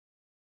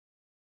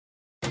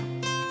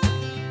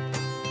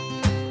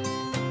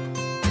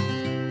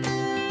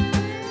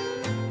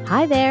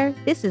Hi there,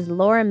 this is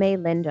Laura Mae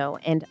Lindo,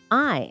 and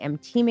I am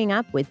teaming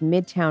up with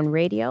Midtown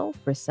Radio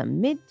for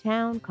some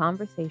Midtown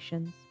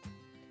Conversations.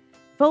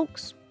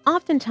 Folks,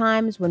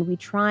 oftentimes when we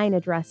try and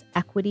address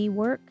equity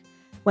work,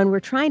 when we're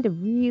trying to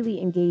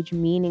really engage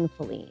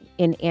meaningfully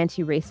in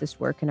anti-racist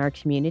work in our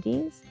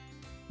communities,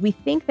 we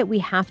think that we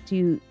have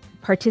to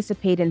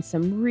participate in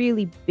some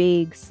really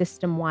big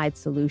system-wide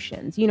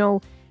solutions,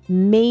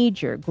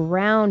 major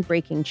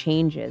groundbreaking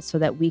changes so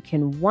that we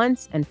can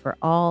once and for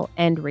all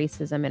end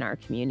racism in our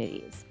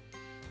communities.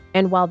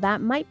 And while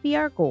that might be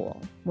our goal,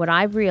 what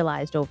I've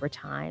realized over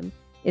time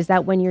is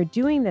that when you're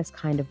doing this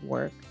kind of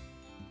work,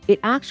 it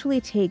actually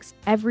takes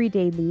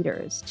everyday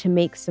leaders to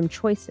make some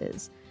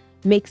choices,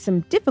 make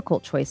some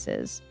difficult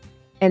choices.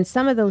 And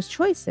some of those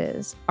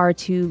choices are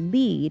to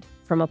lead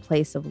from a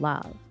place of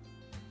love.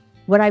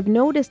 What I've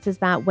noticed is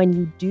that when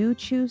you do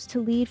choose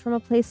to lead from a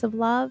place of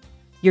love,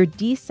 you're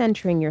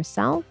decentering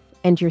yourself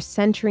and you're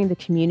centering the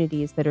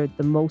communities that are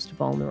the most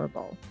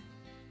vulnerable.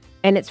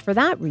 And it's for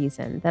that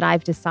reason that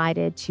I've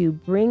decided to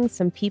bring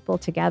some people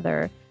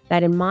together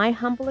that, in my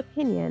humble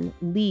opinion,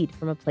 lead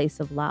from a place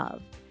of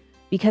love.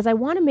 Because I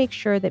want to make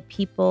sure that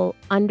people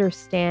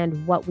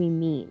understand what we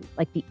mean,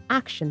 like the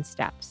action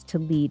steps to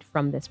lead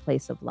from this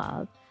place of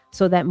love,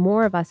 so that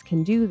more of us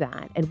can do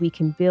that and we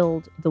can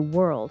build the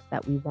world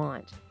that we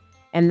want.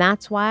 And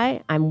that's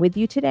why I'm with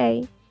you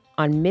today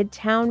on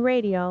Midtown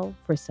Radio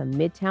for some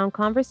Midtown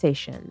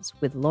Conversations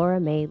with Laura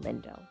Mae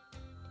Lindo.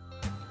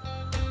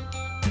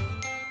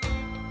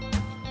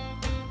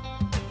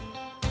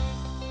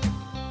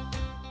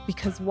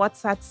 Because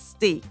what's at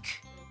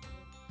stake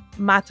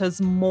matters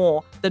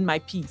more than my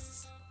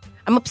peace.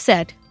 I'm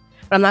upset,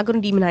 but I'm not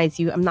going to demonize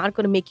you. I'm not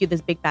going to make you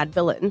this big bad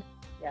villain.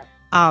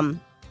 Yeah.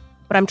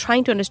 But I'm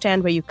trying to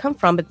understand where you come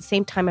from, but at the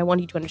same time, I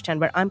want you to understand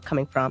where I'm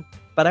coming from.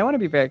 But I want to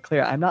be very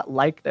clear, I'm not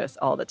like this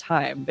all the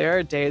time. There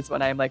are days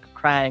when I'm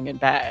crying in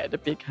bed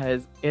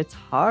because it's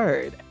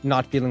hard.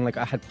 Not feeling like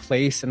I had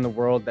place in the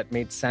world that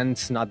made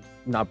sense, not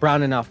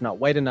brown enough, not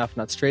white enough,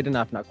 not straight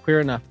enough, not queer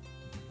enough.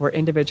 We're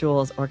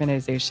individuals,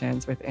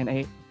 organizations within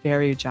a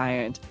very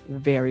giant,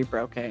 very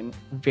broken,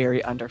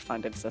 very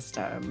underfunded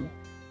system.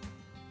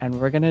 And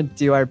we're going to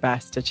do our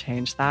best to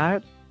change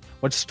that.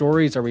 What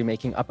stories are we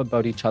making up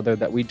about each other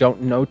that we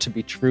don't know to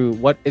be true?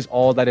 What is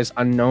all that is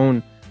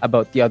unknown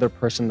about the other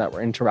person that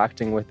we're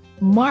interacting with?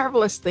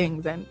 Marvelous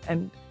things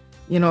and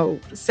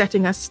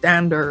setting a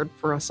standard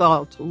for us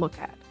all to look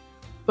at.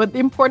 But the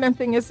important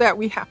thing is that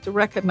we have to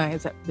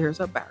recognize that there's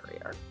a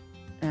barrier.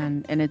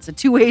 And it's a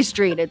two-way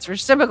street. It's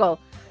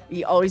reciprocal.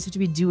 You always have to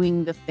be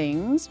doing the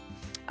things.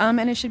 And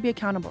it should be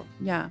accountable.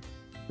 Yeah.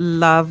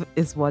 Love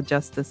is what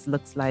justice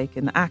looks like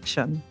in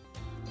action.